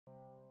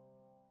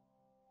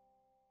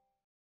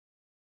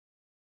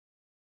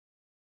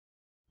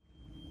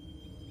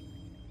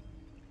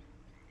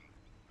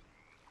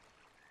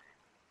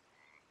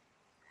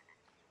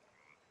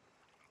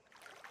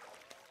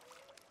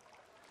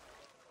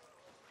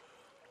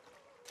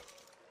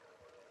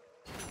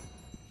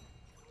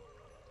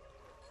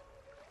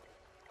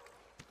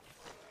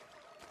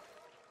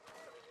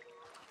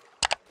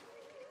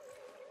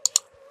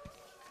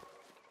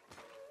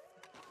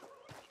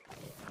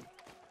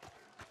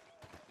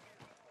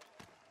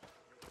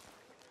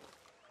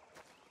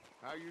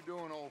How you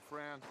doing, old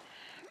friend?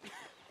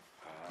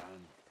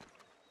 Fine.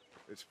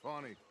 It's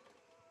funny,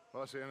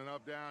 us ending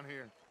up down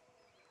here.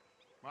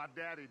 My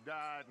daddy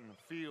died in a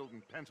field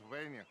in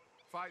Pennsylvania,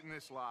 fighting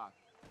this lot.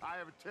 I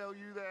ever tell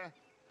you that?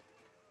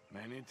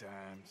 Many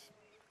times.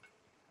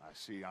 I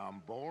see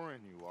I'm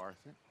boring you,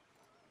 Arthur.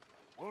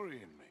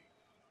 Worrying me.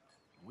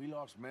 We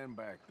lost men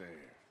back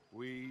there.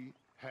 We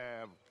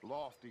have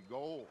lofty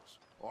goals,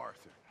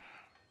 Arthur.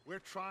 We're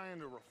trying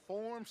to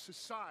reform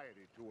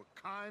society to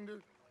a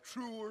kinder,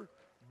 truer,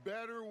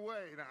 better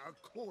way. Now,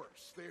 of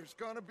course, there's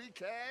gonna be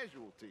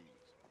casualties.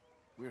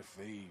 We're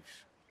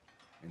thieves.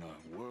 In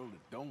a world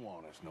that don't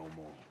want us no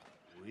more.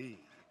 We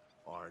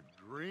are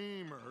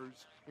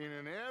dreamers in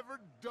an ever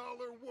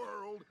duller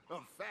world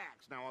of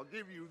facts. Now, I'll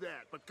give you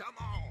that, but come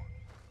on.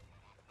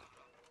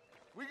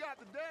 We got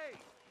the day.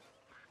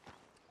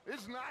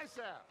 It's nice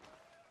out.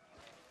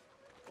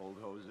 Old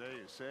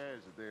Hosea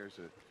says that there's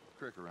a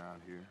creek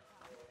around here.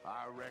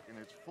 I reckon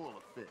it's full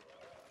of fish.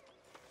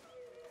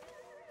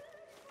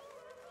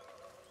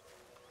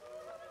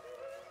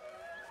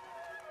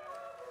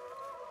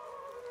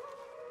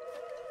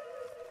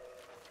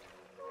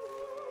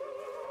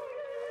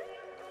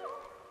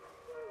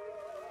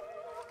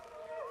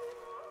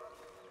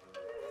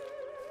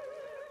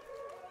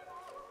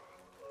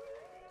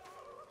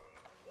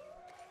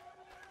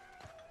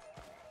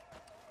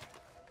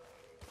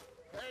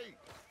 Hey,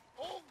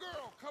 old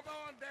girl, come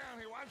on down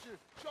here. Why don't you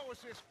show us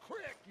this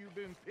creek you've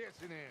been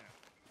pissing in?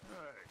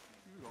 Hey,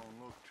 you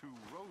don't look too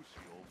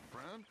rosy, old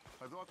friend.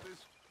 I thought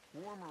this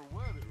warmer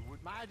weather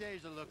would... My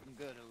days are looking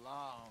good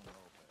along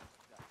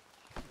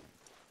over.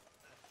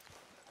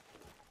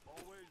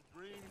 Always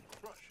dream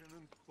crushing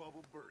and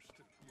bubble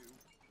bursting, you.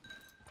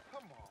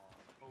 Come on,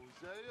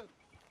 Hosea.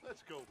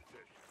 Let's go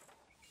fishing.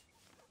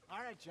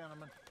 All right,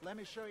 gentlemen, let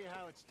me show you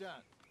how it's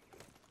done.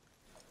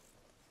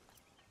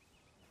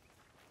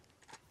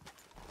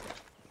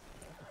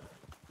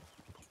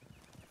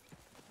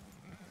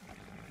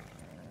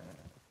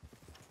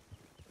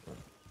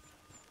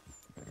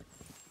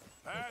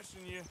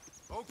 Passing you.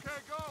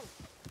 Okay, go.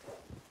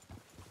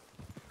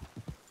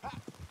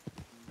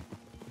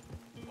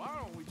 Why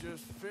don't we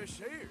just fish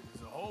here?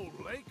 There's a whole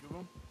lake of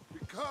them.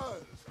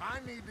 Because I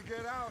need to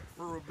get out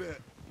for a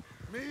bit.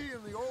 Me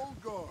and the old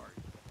guard.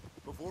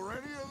 Before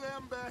any of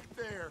them back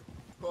there,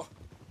 oh,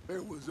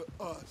 it was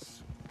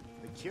us.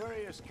 The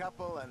curious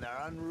couple and their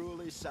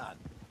unruly son.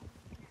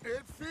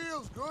 It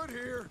feels good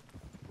here.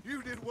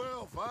 You did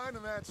well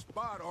finding that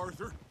spot,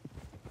 Arthur.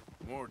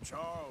 More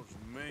Charles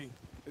than me.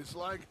 It's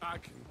like I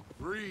can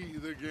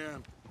breathe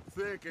again,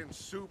 thick and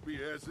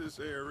soupy as this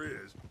air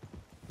is.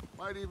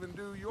 Might even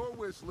do your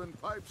whistling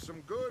pipes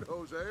some good,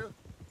 Hosea.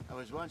 I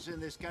was once in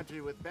this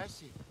country with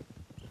Bessie.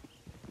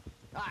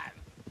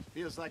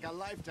 Feels like a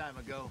lifetime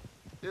ago.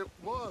 It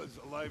was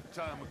a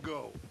lifetime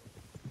ago.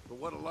 But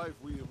what a life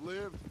we have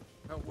lived,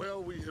 how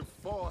well we have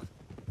fought,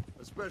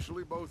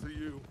 especially both of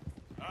you.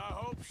 I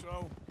hope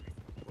so.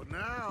 But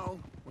now,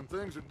 when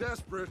things are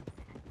desperate,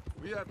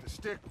 we have to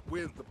stick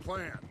with the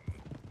plan.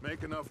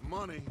 Make enough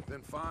money,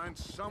 then find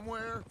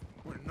somewhere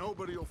where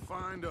nobody will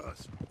find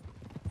us.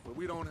 But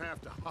we don't have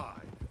to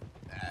hide.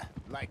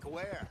 Like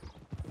where?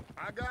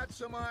 I got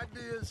some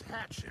ideas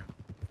hatching,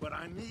 but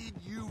I need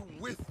you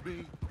with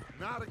me,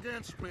 not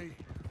against me.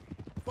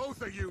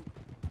 Both of you.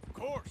 Of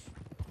course.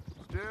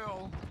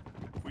 Still,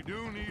 we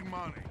do need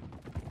money.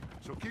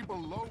 So keep a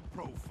low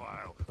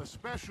profile,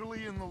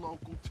 especially in the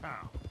local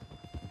town.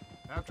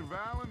 After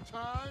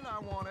Valentine, I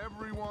want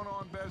everyone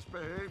on best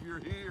behavior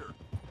here.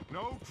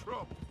 No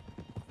trouble.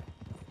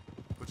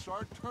 But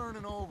start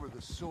turning over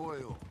the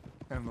soil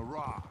and the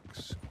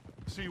rocks.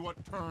 See what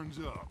turns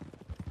up.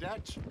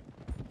 Dutch,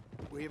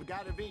 we've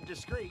got to be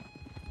discreet.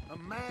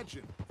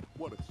 Imagine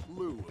what a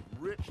slew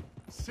of rich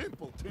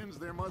simpletons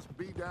there must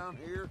be down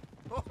here.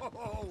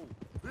 Oh,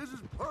 this is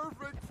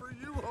perfect for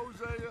you,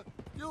 Hosea.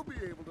 You'll be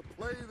able to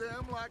play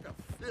them like a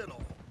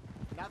fiddle.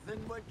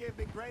 Nothing would give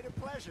me greater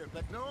pleasure,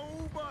 but No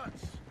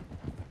buts.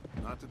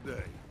 Not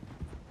today.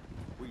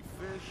 We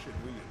fish and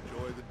we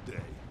enjoy the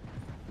day.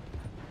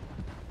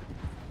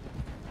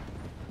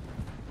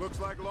 Looks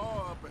like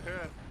law up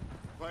ahead.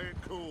 Play it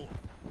cool.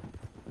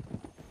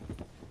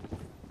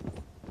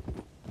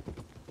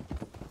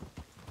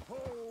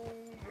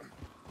 Hold.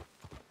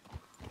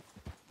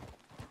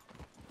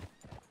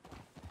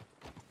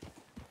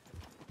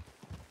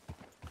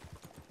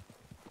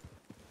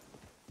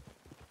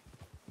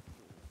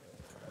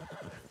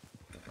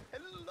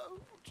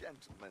 Hello,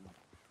 gentlemen.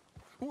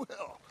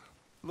 Well,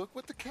 look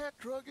what the cat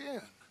drug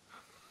in.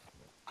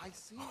 I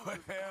see.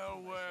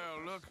 Well,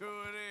 look who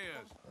it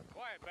is.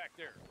 Quiet back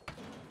there.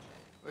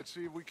 Let's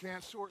see if we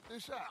can't sort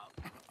this out.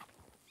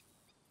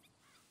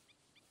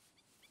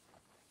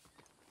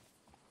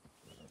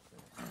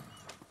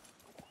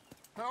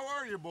 How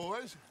are you,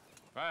 boys?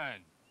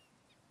 Fine.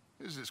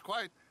 This is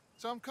quite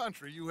some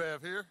country you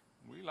have here.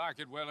 We like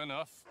it well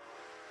enough.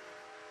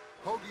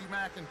 Hoagie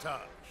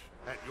McIntosh,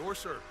 at your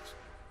service.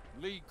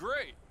 Lee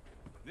Gray.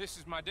 This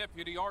is my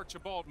deputy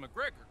Archibald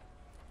McGregor.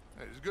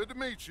 It's good to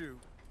meet you.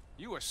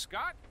 You a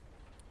Scot?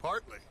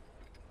 Partly.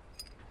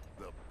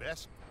 the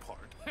best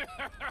part.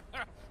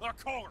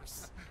 Of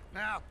course.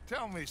 Now,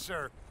 tell me,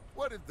 sir,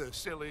 what did the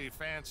silly,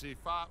 fancy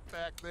fop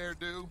back there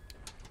do?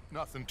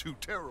 Nothing too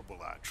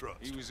terrible, I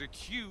trust. He was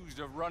accused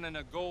of running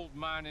a gold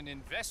mining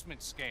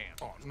investment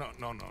scam. Oh, no.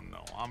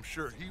 I'm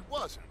sure he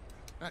wasn't.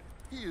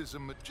 He is a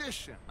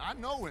magician. I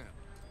know him.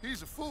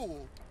 He's a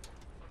fool,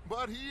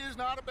 but he is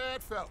not a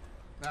bad fellow.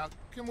 Now,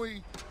 can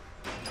we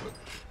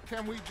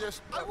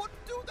just... I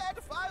wouldn't do that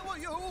if I were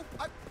you.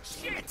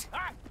 Shit!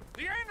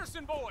 The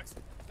Anderson boys!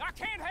 I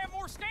can't have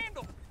more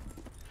scandal!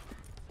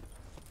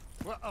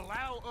 Well,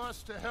 allow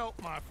us to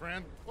help, my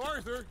friend.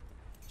 Arthur,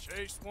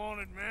 Chase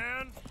wanted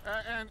man.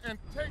 and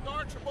take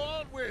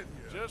Archibald with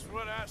you. Just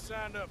what I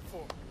signed up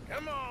for.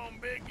 Come on,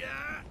 big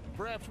guy.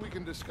 Perhaps we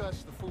can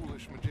discuss the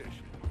foolish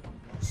magician.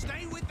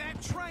 Stay with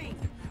that train.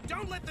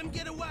 Don't let them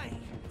get away.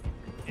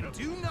 And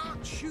do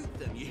not shoot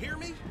them, you hear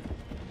me?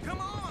 Come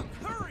on,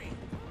 hurry!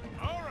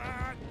 All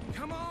right.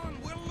 Come on,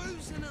 we're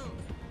losing them.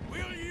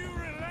 Will you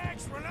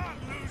relax? We're not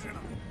losing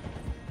them.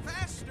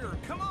 Faster,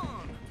 come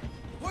on.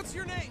 What's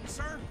your name,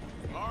 sir?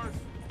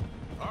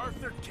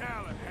 Arthur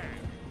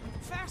Callahan.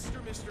 Faster,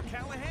 Mr.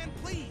 Callahan,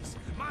 please.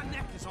 My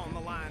neck is on the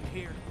line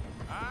here.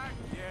 I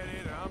get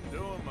it. I'm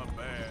doing my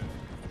best.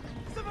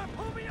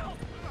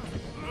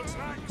 Looks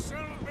like the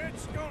son of a bitch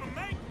is gonna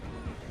make it.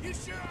 You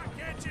sure I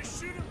can't just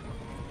shoot him?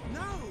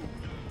 No,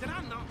 did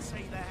I not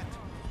say that?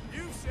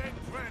 You said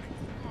plenty.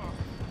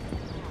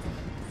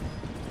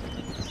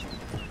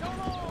 Go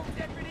on,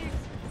 deputies!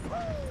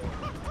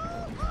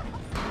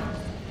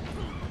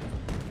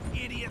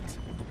 Idiot!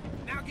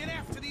 Now get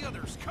after the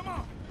others, come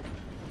on!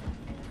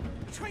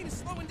 The train is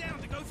slowing down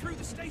to go through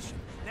the station.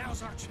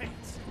 Now's our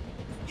chance.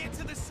 Get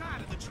to the side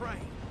of the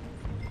train.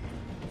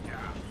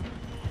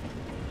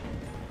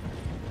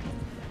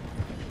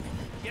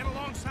 Get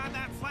alongside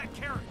that flat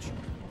carriage.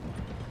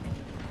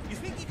 You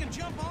think you can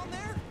jump on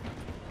there?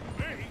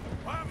 Me?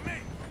 Why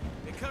me?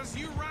 Because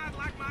you ride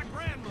like my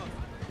grandmother.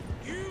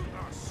 You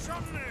are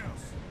something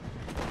else.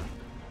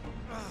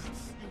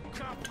 You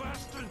cop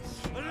bastard!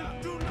 I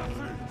didn't do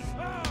nothing!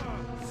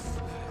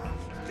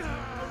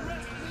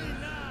 Arrest me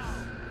now!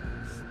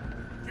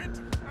 Get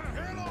the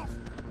hell off!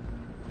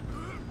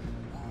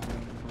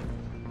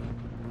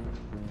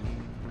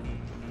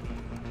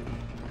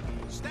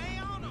 Stay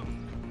on them!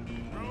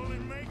 You're only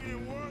making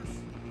it worse.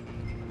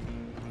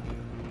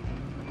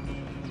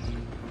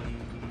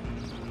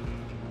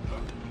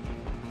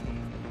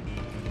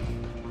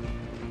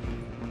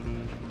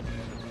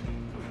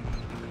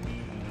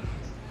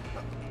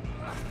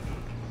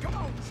 Come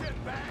on,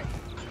 shitbag!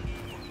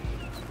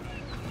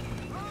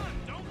 Run!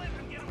 Don't let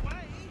them get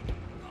away!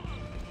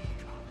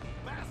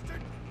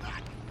 Bastard!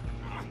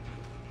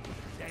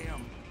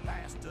 Damn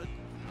bastard!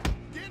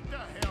 Get the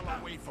hell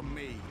away from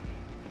me!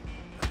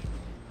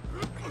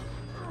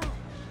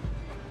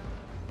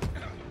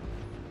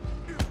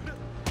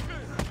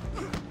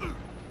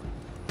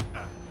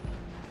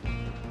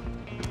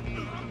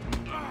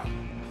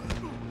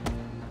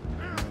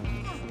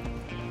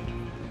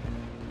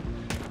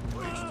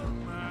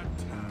 Wasting my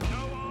time.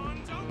 Go on,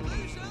 don't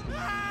lose them!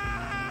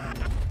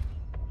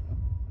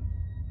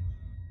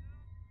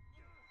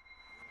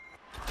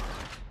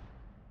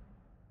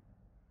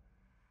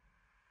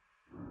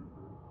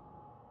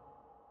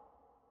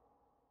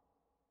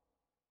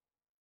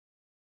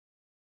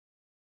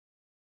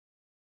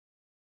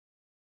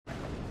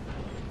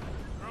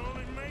 You're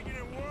only making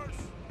it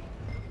worse.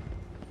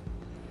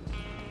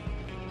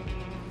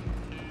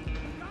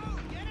 Go!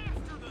 Get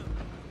after them!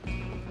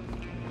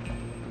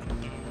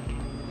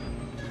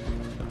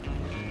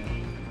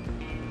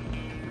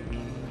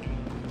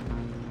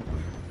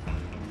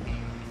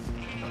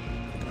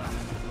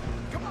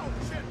 Come on,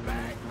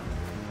 shitbag!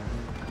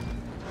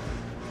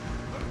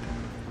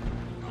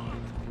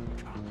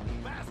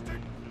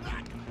 Bastard!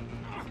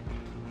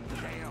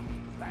 Damn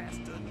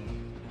bastard!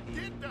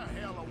 Get the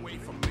hell away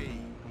from me!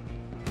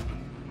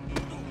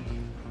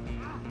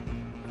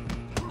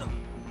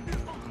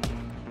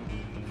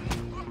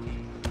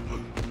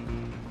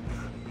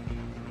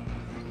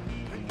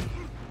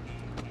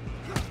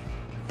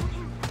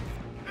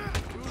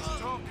 Who's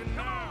talking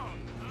now?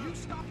 You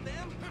stop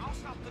them, I'll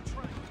stop the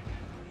train.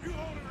 You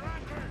hold it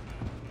right there.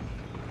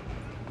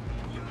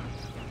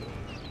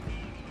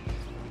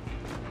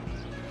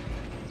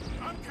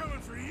 I'm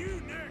coming for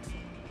you next.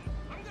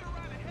 I'm gonna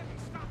ride ahead and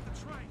stop the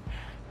train.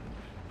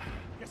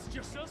 Guess it's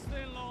just us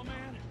then,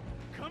 lawman.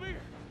 Come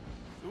here.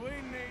 We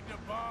need to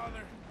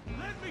bother.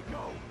 Let me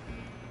go.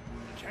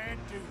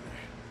 Can't do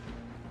that.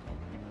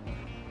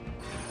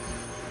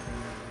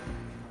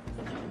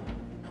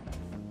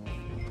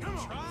 Come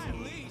on. Try at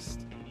least.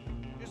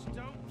 Just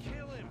don't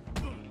kill him.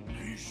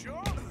 Are you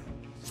sure?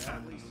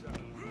 Sadly so.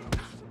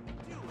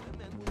 Do him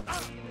and we'll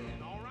bring him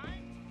in, all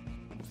right?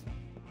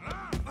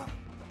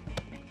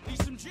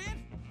 Need some gin?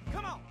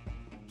 Come on.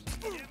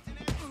 Captain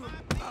XYP,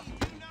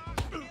 do not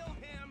kill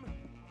him.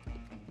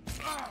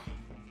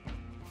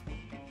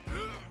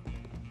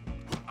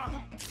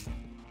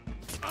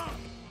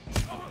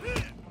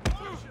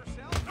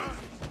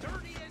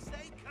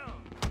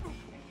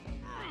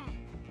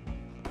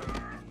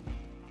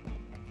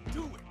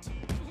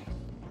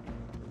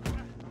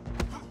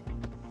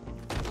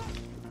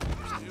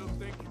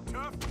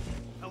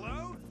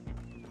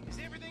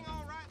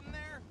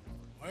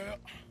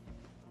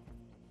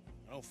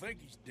 don't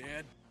think he's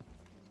dead.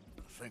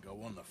 I think I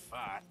won the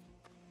fight.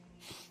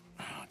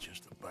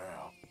 Just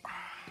about.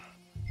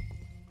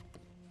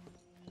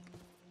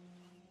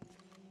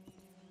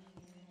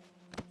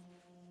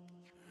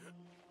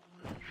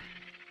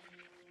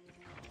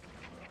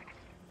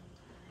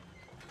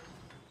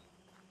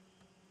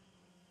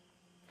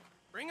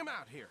 Bring him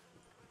out here.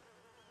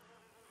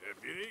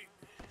 Deputy?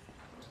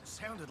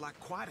 Sounded like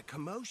quite a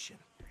commotion.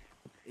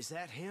 Is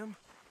that him?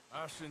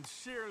 I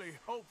sincerely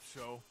hope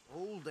so.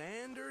 Old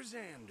Anders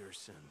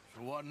Anderson.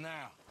 So what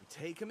now?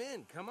 Take him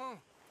in, come on.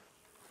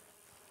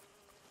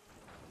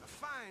 A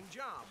fine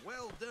job,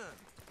 well done.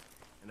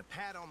 And a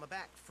pat on the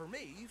back for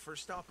me for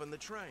stopping the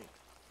train.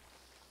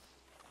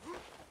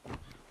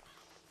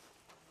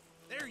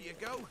 There you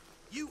go.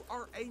 You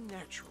are a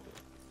natural.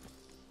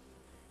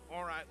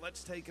 All right,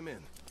 let's take him in.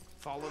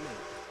 Follow me.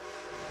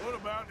 What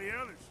about the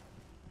others?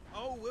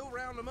 Oh, we'll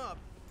round them up.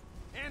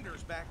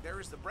 Anders back there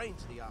is the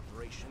brains of the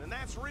operation, and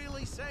that's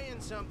really saying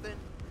something.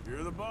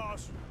 You're the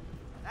boss.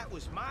 That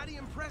was mighty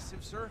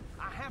impressive, sir.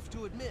 I have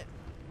to admit.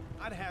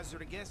 I'd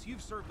hazard a guess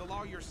you've served the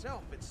law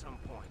yourself at some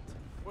point.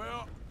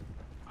 Well,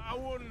 I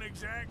wouldn't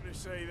exactly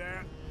say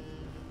that.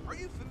 Are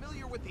you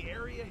familiar with the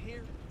area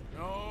here?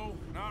 No,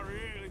 not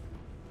really.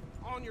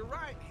 On your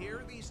right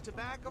here, these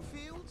tobacco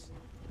fields?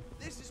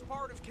 This is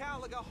part of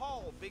Caliga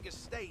Hall, big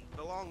estate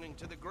belonging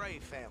to the Gray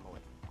family.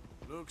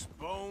 Looks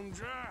bone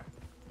dry.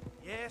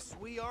 Yes,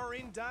 we are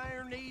in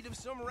dire need of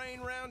some rain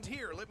round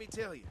here, let me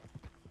tell you.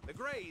 The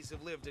Grays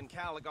have lived in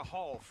Caliga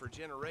Hall for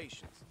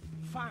generations.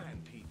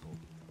 Fine people.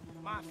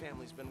 My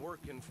family's been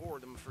working for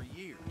them for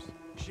years.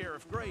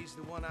 Sheriff Gray's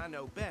the one I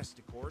know best,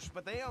 of course,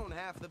 but they own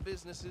half the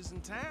businesses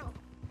in town.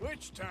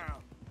 Which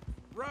town?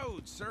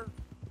 Rhodes, sir.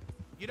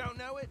 You don't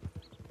know it?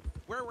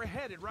 Where we're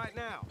headed right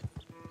now.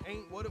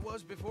 Ain't what it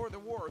was before the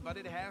war, but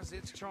it has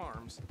its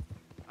charms.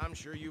 I'm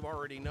sure you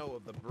already know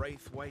of the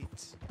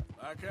Braithwaites.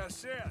 Like I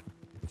said,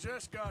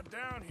 just got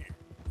down here.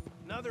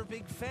 Another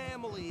big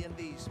family in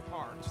these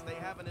parts. They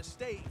have an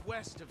estate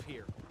west of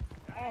here.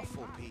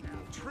 Awful people,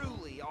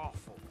 truly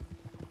awful.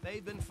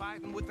 They've been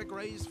fighting with the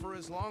Grays for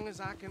as long as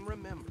I can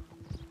remember.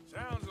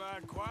 Sounds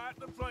like quite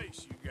the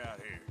place you got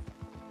here.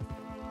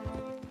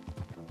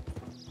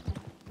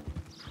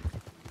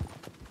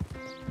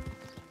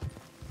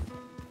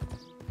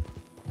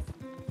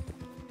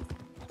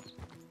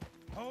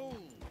 Oh.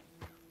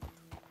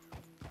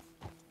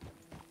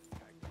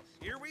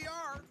 Here we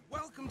are.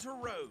 Welcome to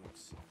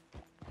Rhodes.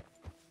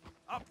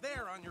 Up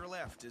there on your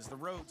left is the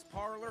Rhodes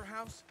Parlor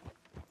House.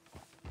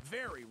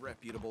 Very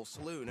reputable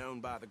saloon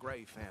owned by the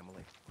Gray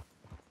family.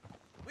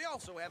 We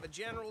also have a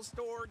general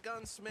store,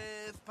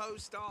 gunsmith,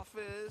 post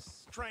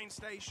office, train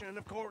station,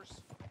 of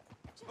course.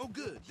 Oh,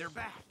 good, they're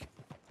back.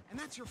 And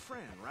that's your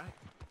friend, right?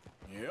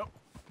 Yep.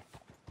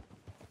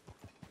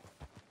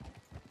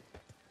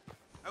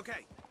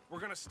 Okay,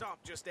 we're gonna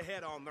stop just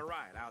ahead on the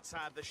right,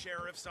 outside the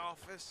sheriff's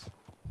office.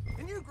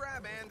 Can you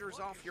grab Anders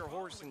off your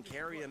horse and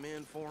carry him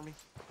in for me?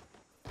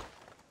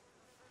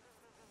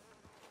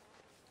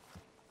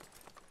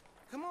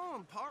 Come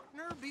on,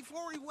 partner,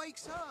 before he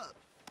wakes up.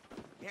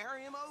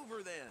 Carry him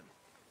over, then.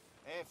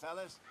 Hey,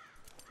 fellas.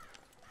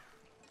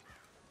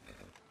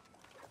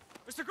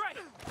 Mr.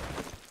 Gray!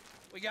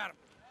 We got him.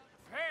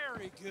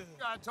 Very good.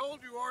 I told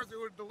you Arthur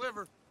would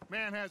deliver.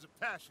 Man has a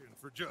passion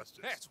for justice.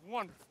 That's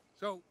wonderful.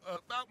 So,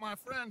 about my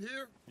friend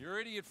here? Your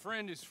idiot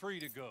friend is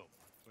free to go.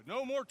 But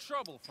no more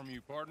trouble from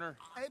you, partner.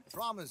 I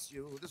promise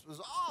you, this was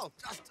all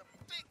just a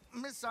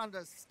big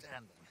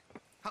misunderstanding.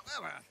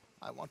 However,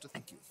 I want to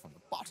thank you from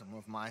the bottom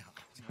of my heart.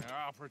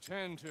 I'll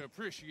pretend to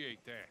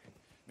appreciate that.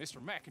 Mr.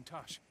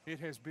 McIntosh, it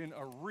has been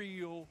a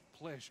real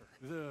pleasure.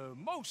 The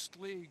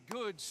mostly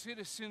good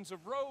citizens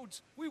of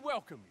Rhodes, we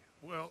welcome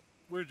you. Well,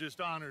 we're just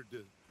honored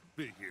to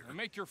be here. And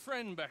make your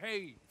friend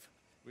behave.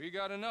 We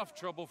got enough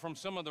trouble from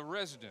some of the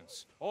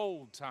residents,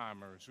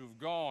 old-timers who've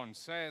gone,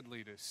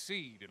 sadly, to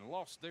seed and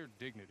lost their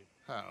dignity.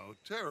 How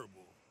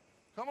terrible.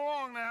 Come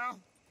along now.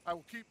 I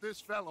will keep this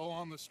fellow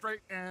on the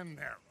straight and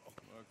narrow.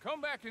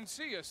 Come back and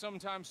see us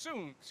sometime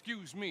soon.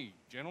 Excuse me,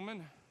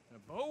 gentlemen.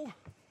 Bo,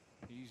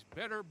 these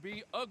better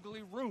be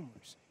ugly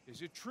rumors.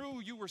 Is it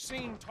true you were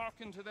seen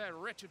talking to that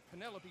wretched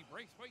Penelope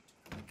Braithwaite?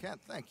 I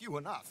can't thank you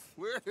enough.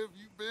 Where have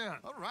you been?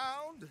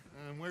 Around,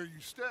 And where you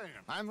staying?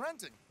 I'm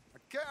renting a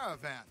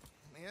caravan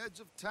on the edge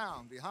of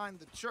town behind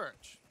the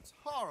church. It's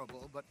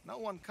horrible, but no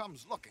one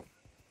comes looking.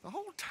 The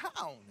whole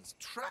town is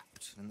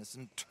trapped in this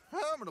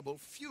interminable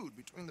feud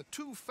between the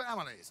two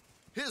families.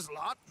 His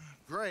lot,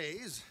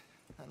 Gray's,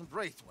 and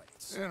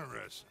Braithwaite's.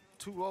 Interesting.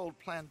 Two old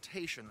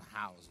plantation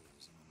houses,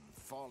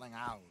 and falling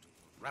out over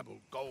rebel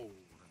gold,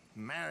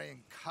 and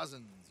marrying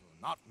cousins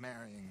or not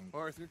marrying.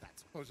 Arthur,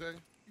 Jose,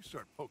 you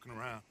start poking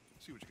around.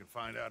 See what you can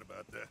find out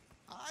about that.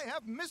 I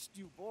have missed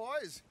you,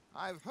 boys.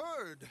 I've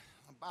heard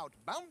about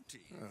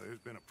bounty. Well, there's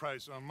been a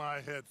price on my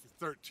head for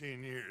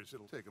 13 years.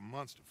 It'll take a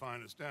month to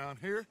find us down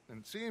here, and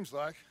it seems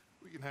like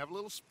We can have a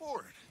little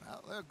sport.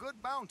 Well, they're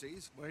good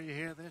bounties. Where you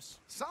hear this?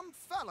 Some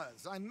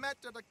fellas I met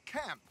at a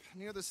camp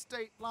near the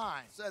state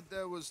line said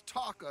there was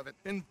talk of it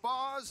in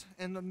bars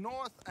in the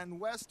north and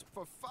west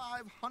for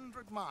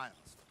 500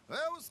 miles. There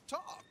was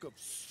talk of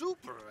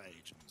super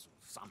agents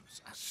of some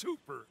sort.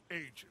 Super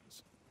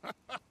agents.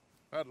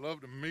 I'd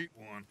love to meet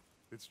one.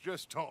 It's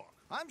just talk.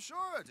 I'm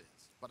sure it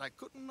is, but I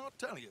could not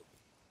tell you.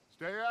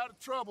 Stay out of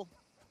trouble.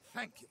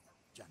 Thank you,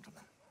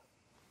 gentlemen.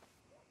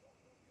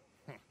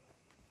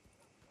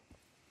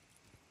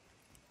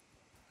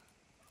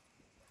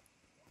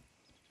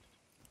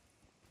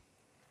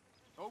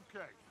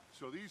 Okay,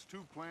 so these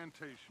two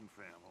plantation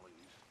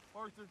families.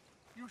 Arthur,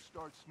 you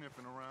start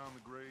sniffing around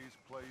the Gray's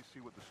place,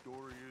 see what the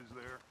story is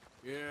there.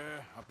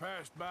 Yeah, I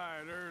passed by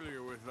it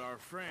earlier with our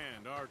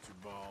friend,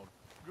 Archibald.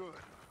 Good.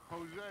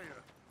 Hosea,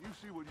 you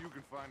see what you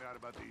can find out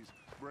about these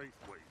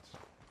Braithwaites.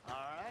 All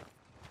right.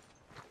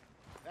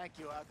 Thank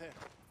you, Arthur.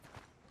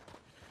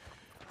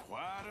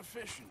 Quite a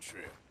fishing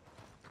trip.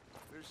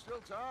 There's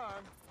still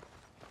time.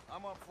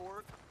 I'm up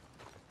for it.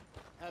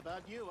 How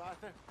about you,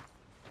 Arthur?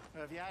 Or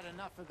have you had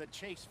enough of the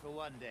chase for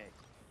one day?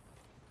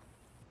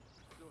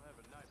 Still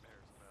having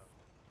nightmares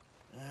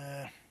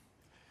about.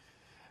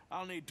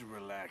 I'll need to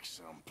relax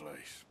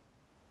someplace.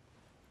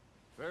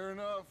 Fair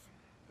enough.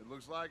 It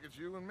looks like it's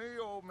you and me,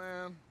 old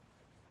man.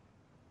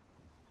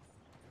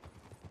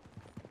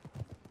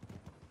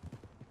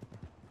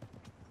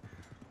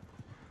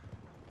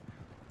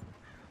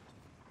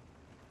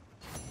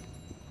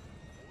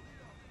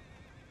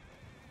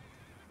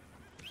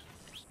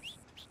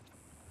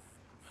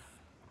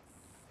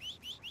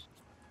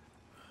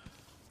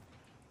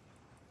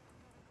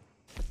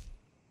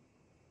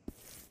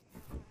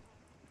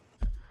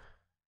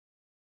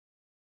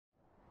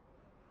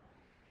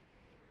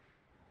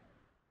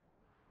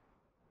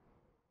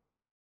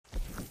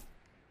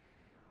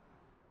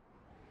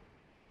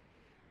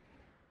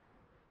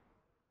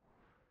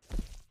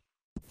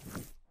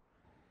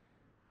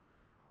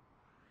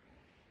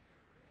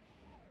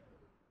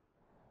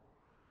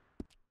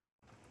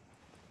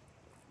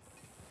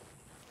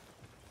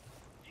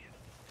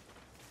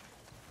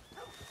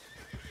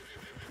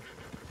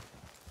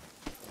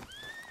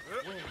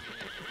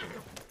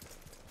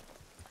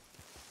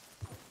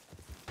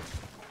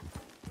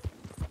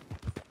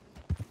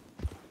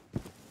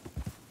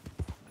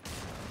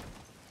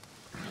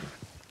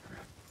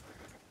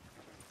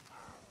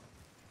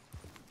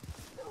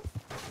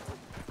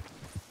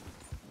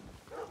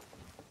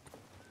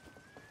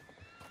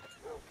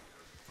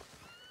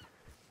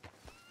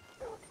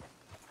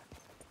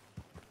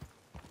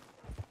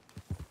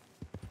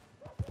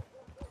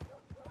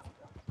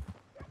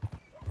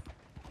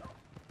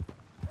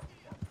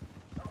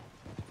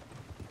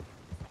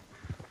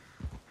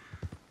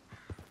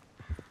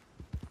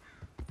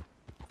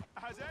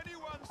 Has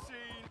anyone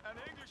seen an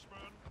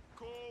Englishman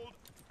called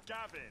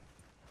Gavin?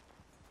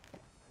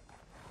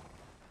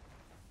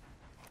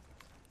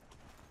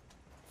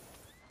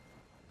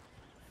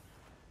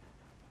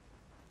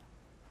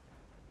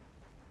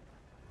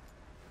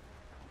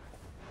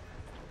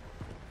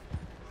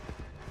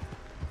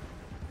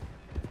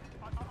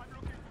 I'm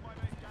looking for my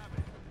mate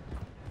Gavin.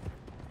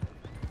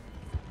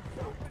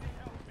 Somebody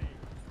help me.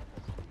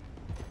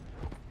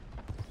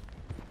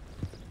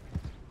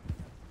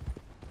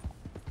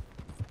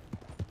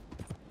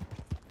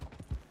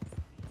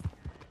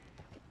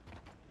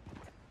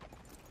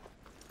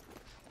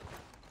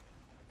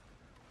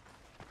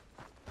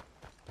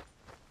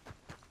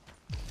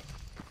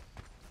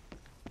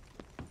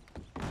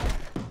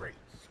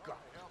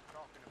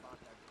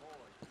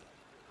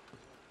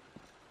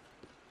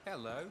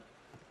 Hello.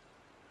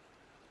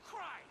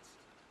 Christ!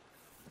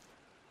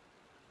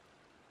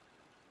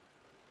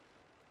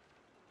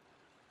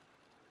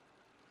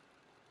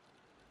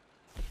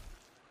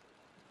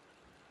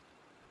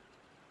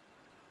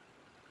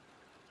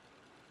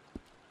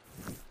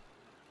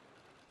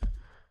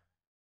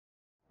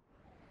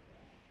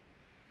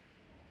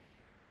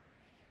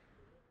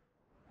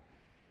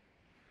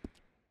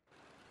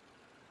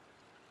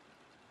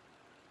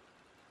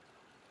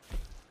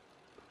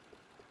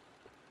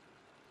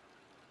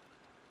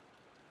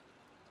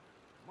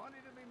 Money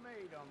to be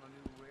made on the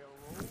new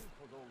railroad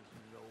for those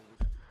who know.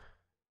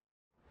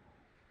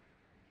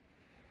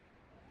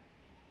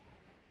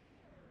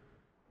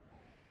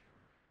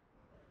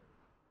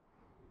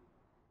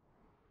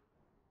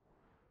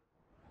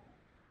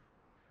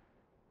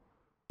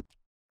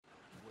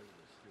 Way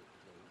to stick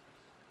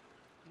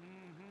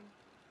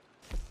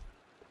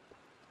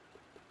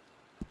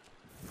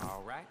those.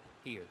 All right,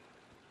 here.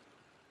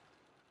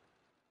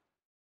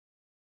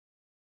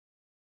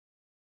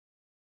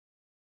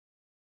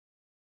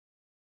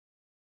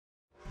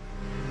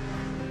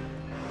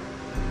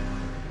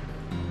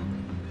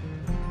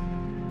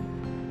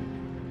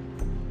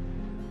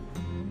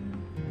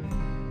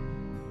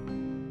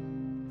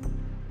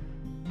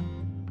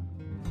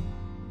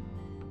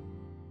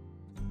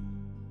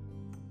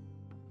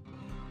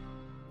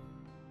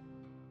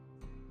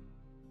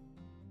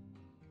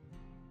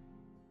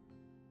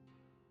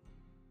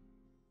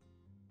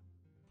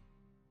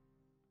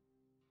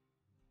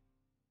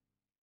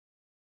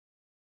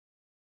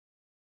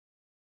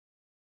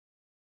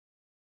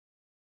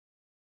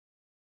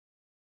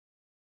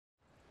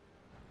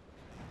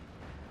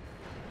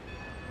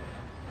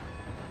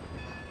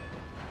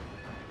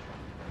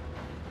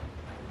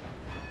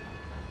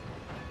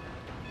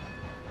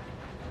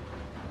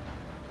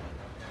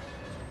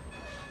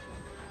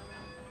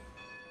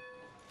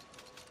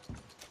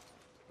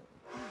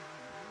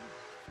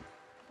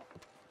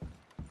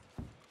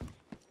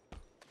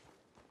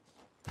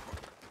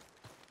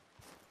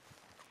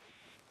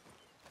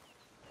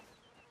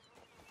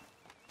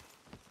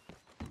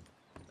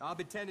 I'll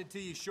be tending to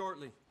you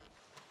shortly.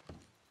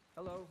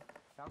 Hello,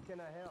 how can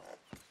I help?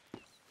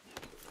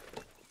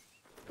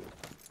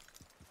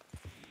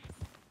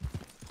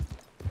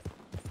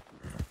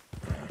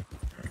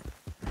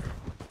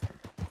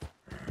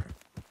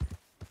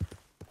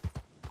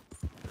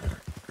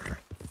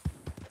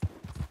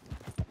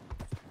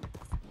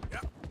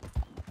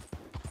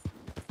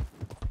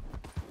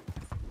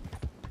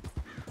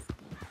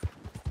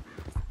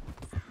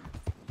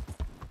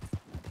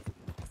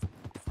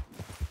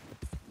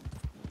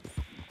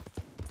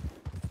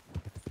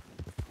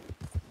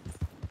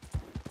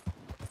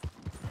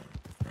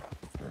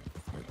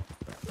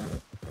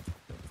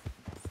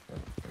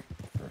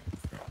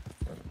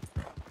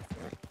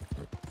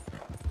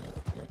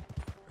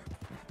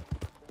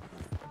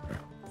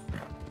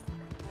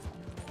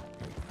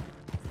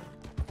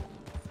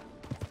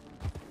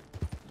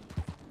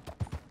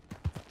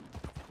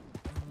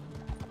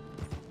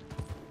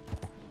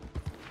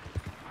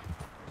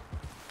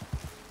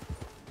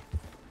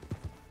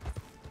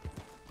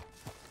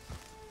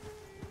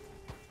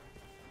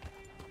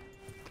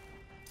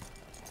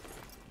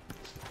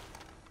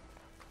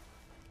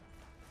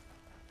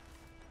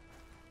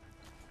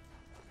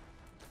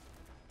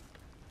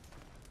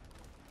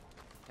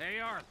 Hey,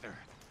 Arthur.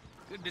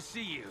 Good to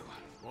see you.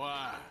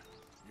 Why?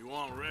 You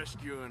want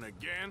rescuing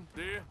again,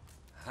 do you?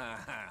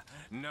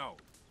 No.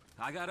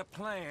 I got a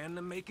plan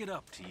to make it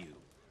up to you.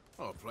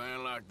 Oh, a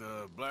plan like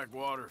the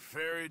Blackwater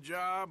ferry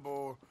job,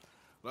 or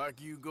like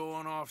you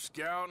going off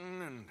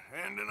scouting and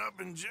ending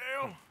up in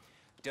jail?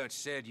 Dutch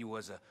said you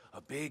was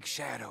a big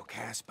shadow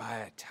cast by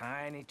a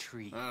tiny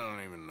tree. I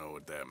don't even know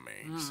what that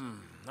means.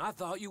 I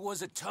thought you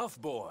was a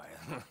tough boy.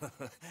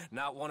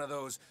 Not one of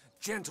those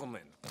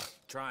gentlemen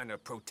trying to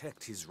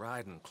protect his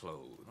riding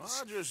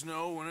clothes. I just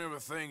know whenever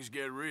things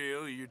get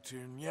real, you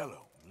turn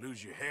yellow,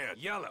 lose your head.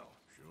 Yellow?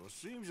 Sure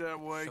seems that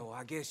way. So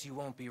I guess you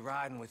won't be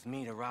riding with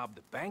me to rob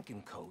the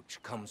banking coach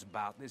comes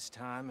about this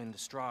time in the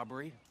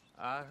Strawberry.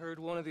 I heard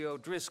one of the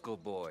O'Driscoll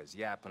boys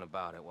yapping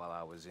about it while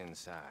I was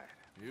inside.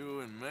 You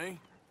and me?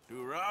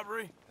 Do a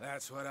robbery?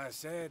 That's what I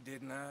said,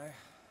 didn't I?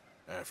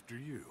 After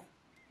you.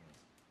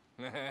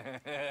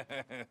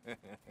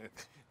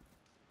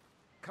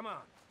 Come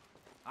on.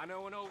 I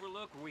know an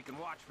overlook where we can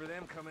watch for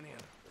them coming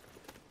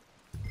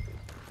in.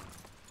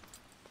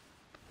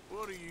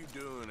 What are you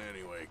doing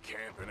anyway,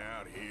 camping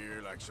out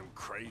here like some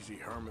crazy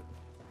hermit?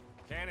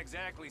 Can't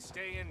exactly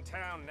stay in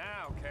town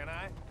now, can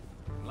I?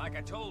 Like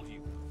I told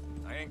you,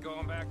 I ain't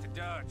going back to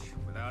Dutch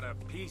without a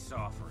peace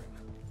offering.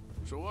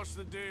 So what's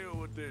the deal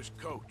with this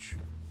coach?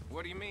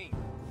 What do you mean?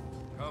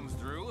 Comes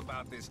through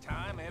about this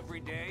time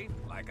every day,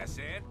 like I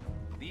said,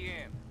 the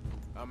end.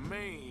 I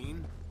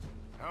mean,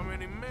 how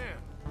many men,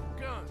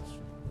 guns,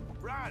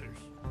 riders?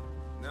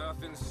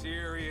 Nothing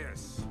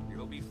serious.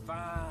 You'll be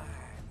fine.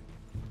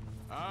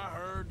 I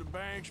heard the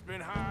bank's been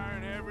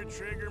hiring every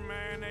trigger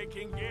man they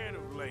can get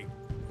of late.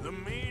 The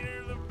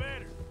meaner, the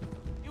better.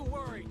 You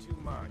worry too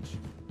much.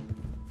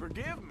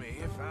 Forgive me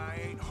if I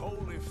ain't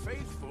wholly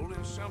faithful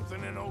in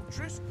something an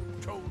O'Driscoll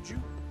told you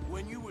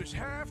when you was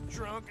half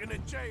drunk in a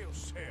jail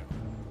cell.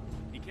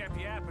 He kept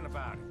yapping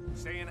about it,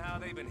 saying how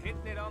they've been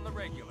hitting it on the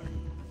regular.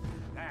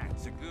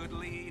 That's a good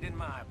lead in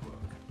my book.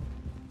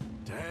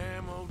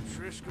 Damn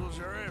O'Driscolls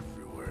are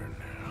everywhere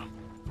now.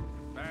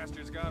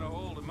 Bastards got a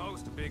hold of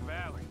most of Big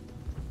Valley.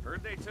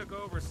 Heard they took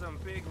over some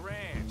big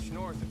ranch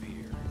north of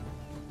here.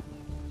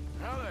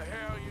 How the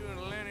hell you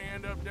and Lenny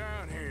end up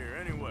down here,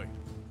 anyway?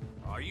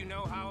 Oh, you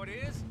know how it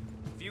is?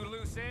 Few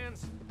loose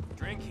ends.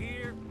 Drink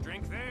here,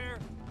 drink there.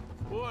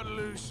 What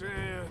loose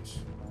ends?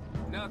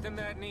 Nothing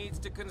that needs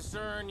to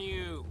concern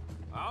you.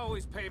 I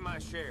always pay my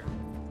share.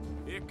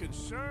 It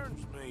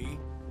concerns me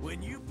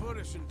when you put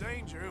us in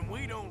danger and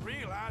we don't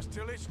realize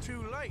till it's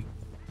too late.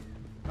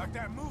 Like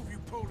that move you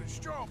pulled in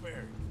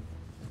Strawberry.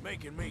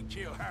 Making me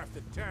kill half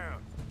the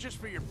town, just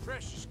for your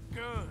precious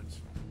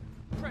guns.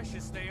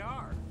 Precious they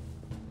are.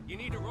 You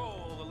need to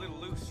roll a little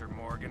looser,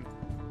 Morgan.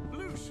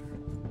 Looser?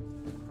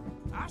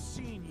 I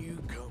seen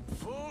you come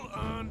full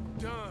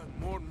undone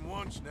more than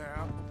once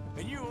now,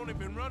 and you only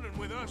been running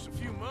with us a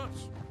few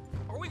months.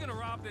 Are we gonna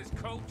rob this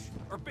coach,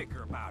 or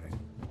bicker about it?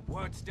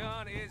 What's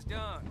done is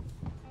done.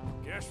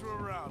 Guess we're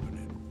robbing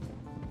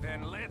it.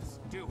 Then let's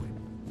do it.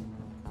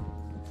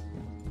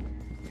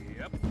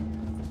 Yep.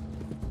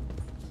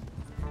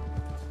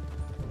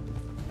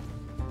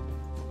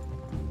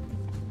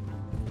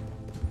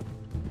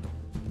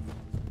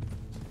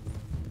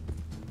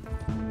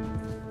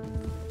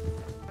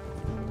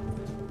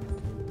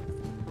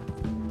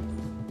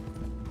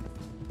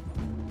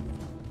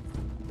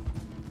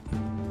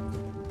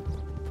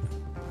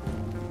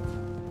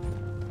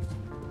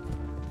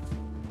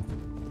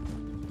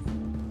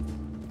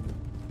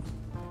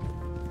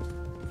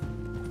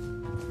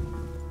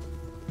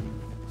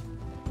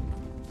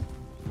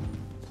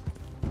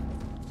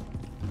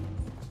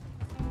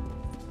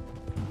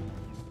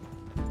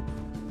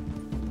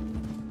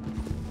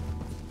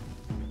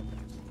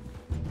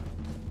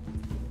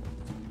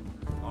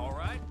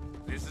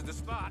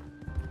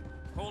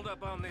 Hold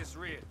up on this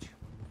ridge.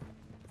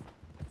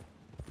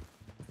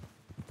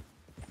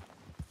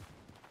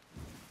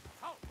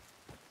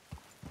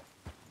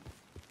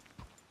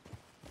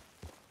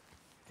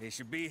 They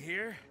should be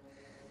here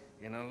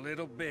in a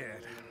little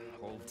bit.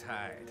 Hold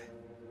tight.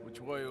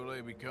 Which way will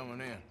they be coming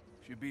in?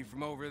 Should be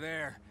from over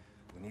there.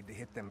 We need to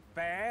hit them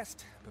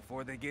fast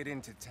before they get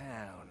into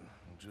town.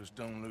 Just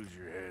don't lose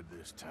your head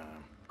this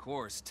time. Of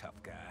course, tough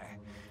guy.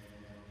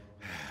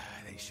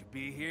 They should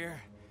be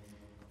here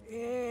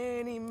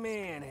any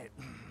minute.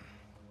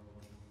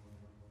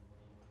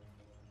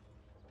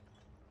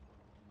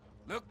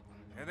 Look,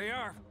 there they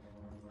are.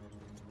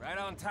 Right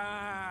on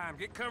time.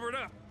 Get covered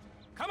up.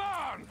 Come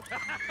on!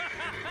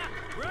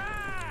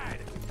 Ride!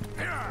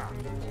 Yeah!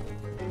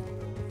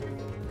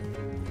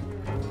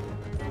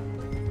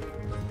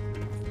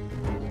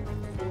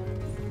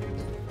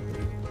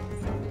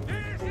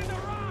 This is a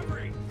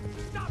robbery!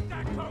 Stop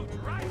that coach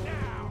right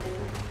now!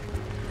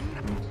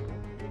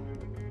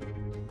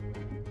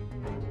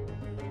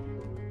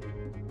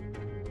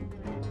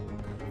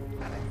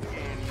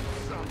 Again, you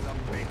sons of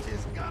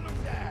bitches, gun them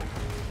down!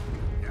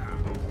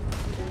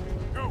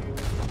 Go!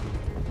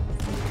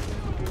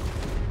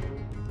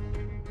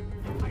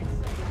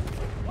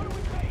 What are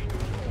we paying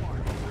for?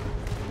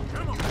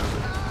 Come on!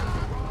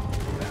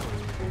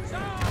 So,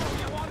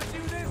 you want to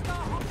do this the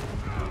whole...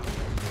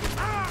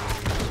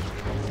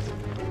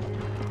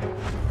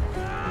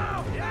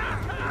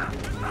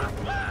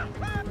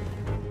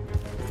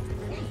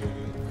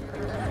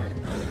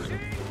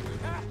 See?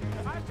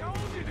 I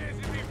told you this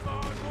would be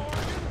fun,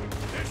 Morgan.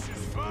 This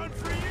is fun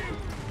for you.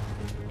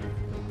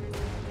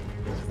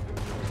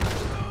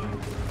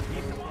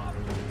 Keep them off!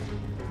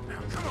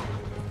 Now, come on.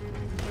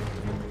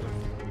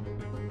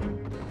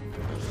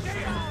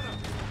 Stay on them!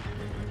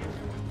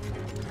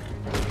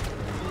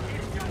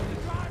 It's just the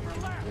driver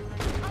left!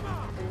 Come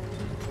on!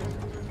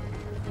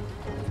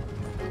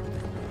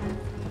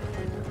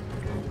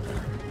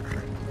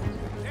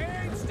 They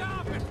ain't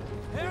stopping!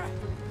 Yeah.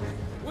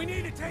 We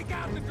need to take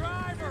out the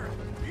driver!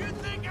 You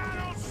think I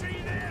don't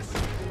see this?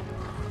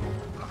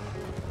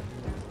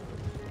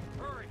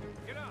 Hurry,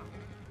 get up.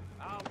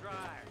 I'll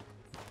drive.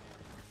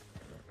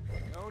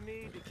 No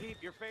need to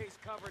keep your face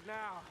covered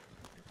now.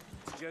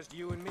 It's just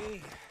you and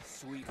me,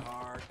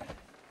 sweetheart.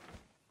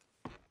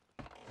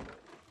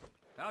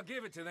 I'll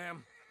give it to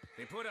them.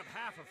 They put up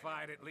half a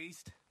fight at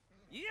least.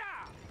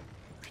 Yeah!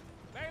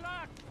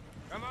 Baylock!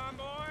 Come on,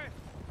 boy!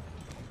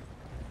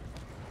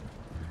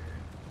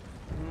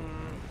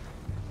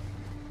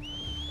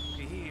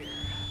 Here.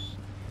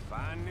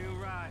 Fine new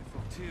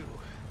rifle, too.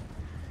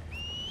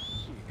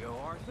 Here you go,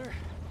 Arthur.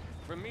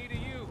 From me to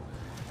you.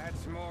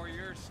 That's more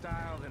your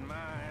style than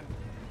mine.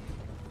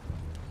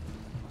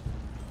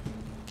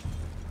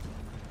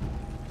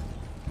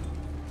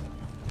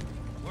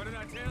 What did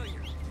I tell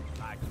you?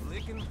 Like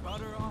licking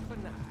butter off a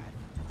knife.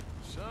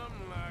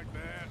 Something like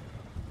that.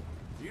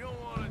 You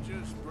don't want to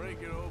just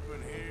break it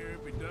open here,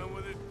 be done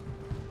with it?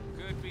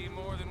 Could be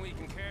more than we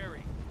can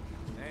carry.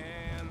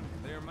 And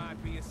there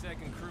might be a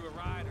second crew of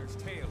riders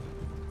tailing.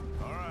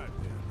 All right,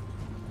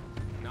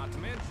 then. Not to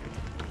mention...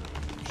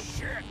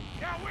 Shit!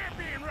 Now we're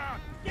being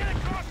robbed! Get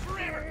across the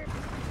river!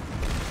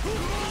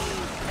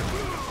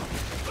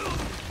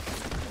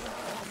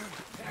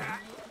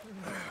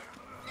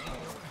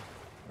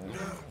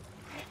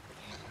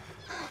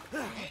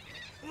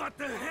 What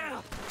the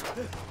hell?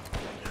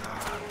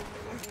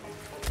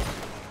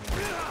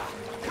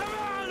 Come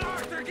on,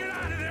 Arthur! Get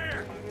out of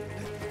there!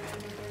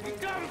 You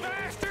dumb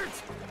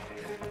bastards!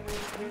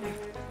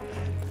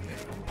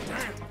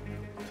 Damn!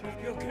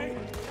 You okay?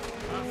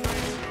 I think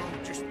so.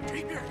 Just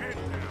keep your head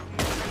down.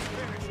 Let's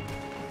finish.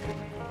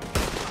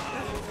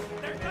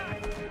 They're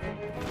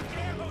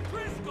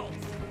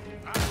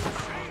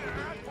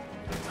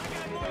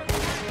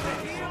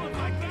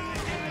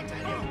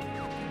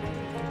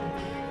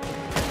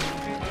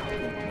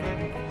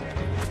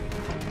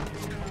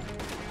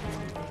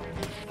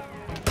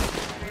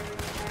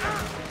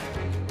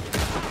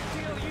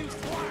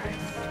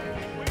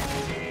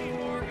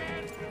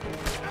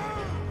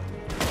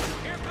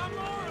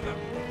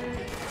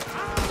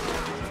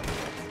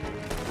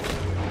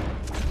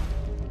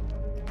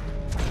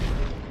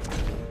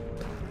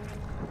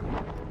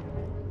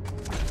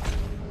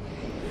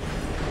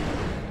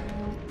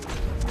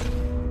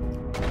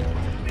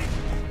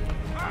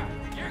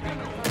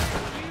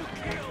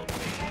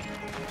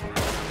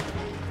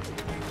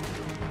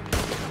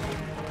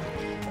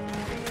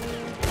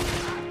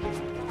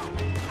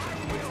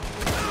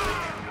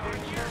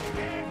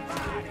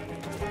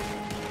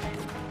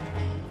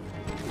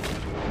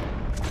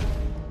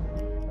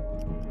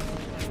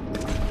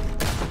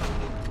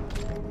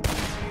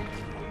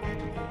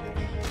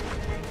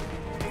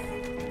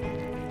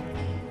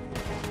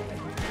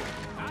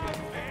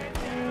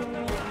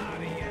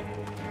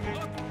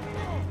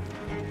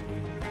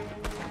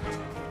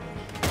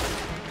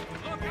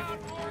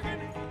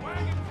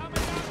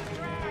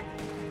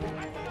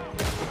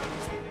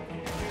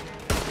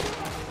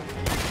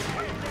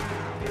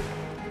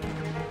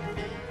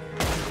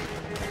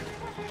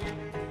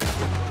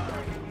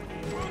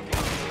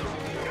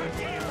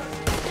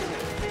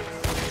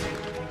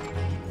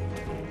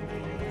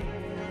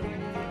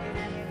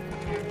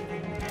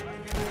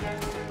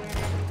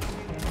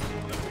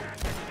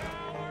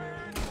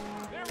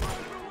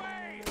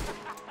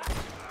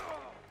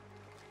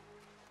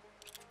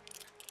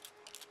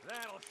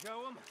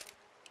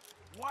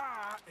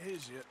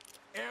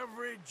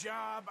every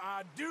job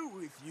I do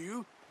with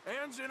you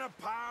ends in a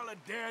pile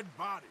of dead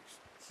bodies.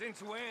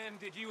 Since when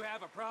did you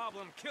have a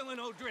problem killing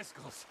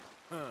O'Driscolls?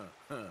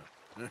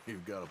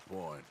 You've got a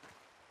point.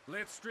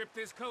 Let's strip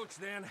this coach,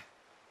 then.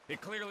 It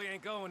clearly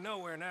ain't going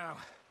nowhere now.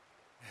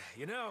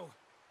 You know,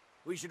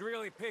 we should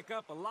really pick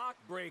up a lock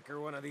breaker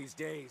one of these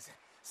days.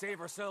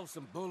 Save ourselves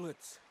some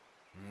bullets.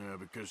 Yeah,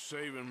 because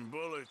saving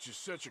bullets is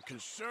such a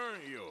concern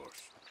of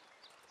yours.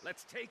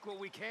 Let's take what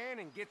we can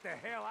and get the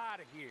hell out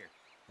of here.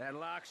 That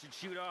lock should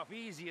shoot off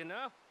easy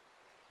enough.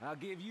 I'll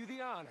give you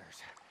the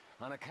honors.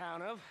 On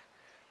account of,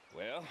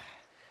 well,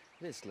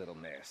 this little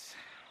mess.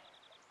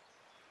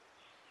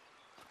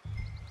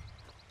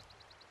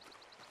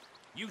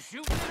 You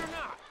shooting it or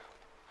not?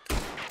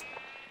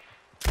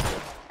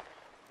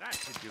 That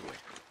should do it.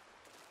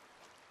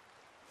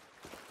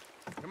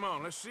 Come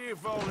on, let's see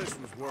if all this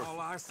was worth All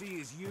I see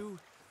is you,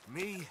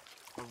 me,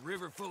 a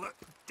river full of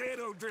dead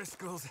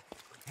O'Driscolls,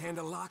 and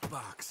a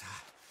lockbox.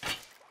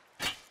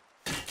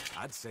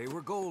 I'd say we're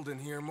golden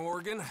here,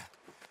 Morgan.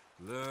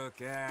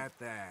 Look at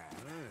that.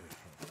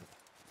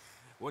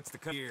 What's the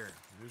cut here?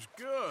 It's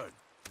good.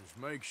 Just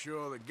make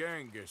sure the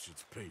gang gets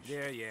its piece.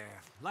 Yeah.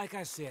 Like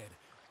I said,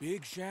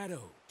 big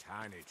shadow,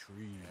 tiny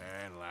tree.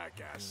 And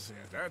like I said,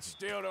 that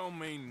still don't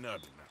mean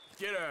nothing. Now,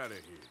 get out of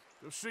here.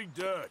 Go see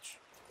Dutch.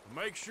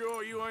 Make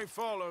sure you ain't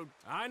followed.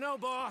 I know,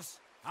 boss.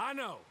 I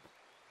know.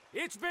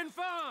 It's been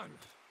fun.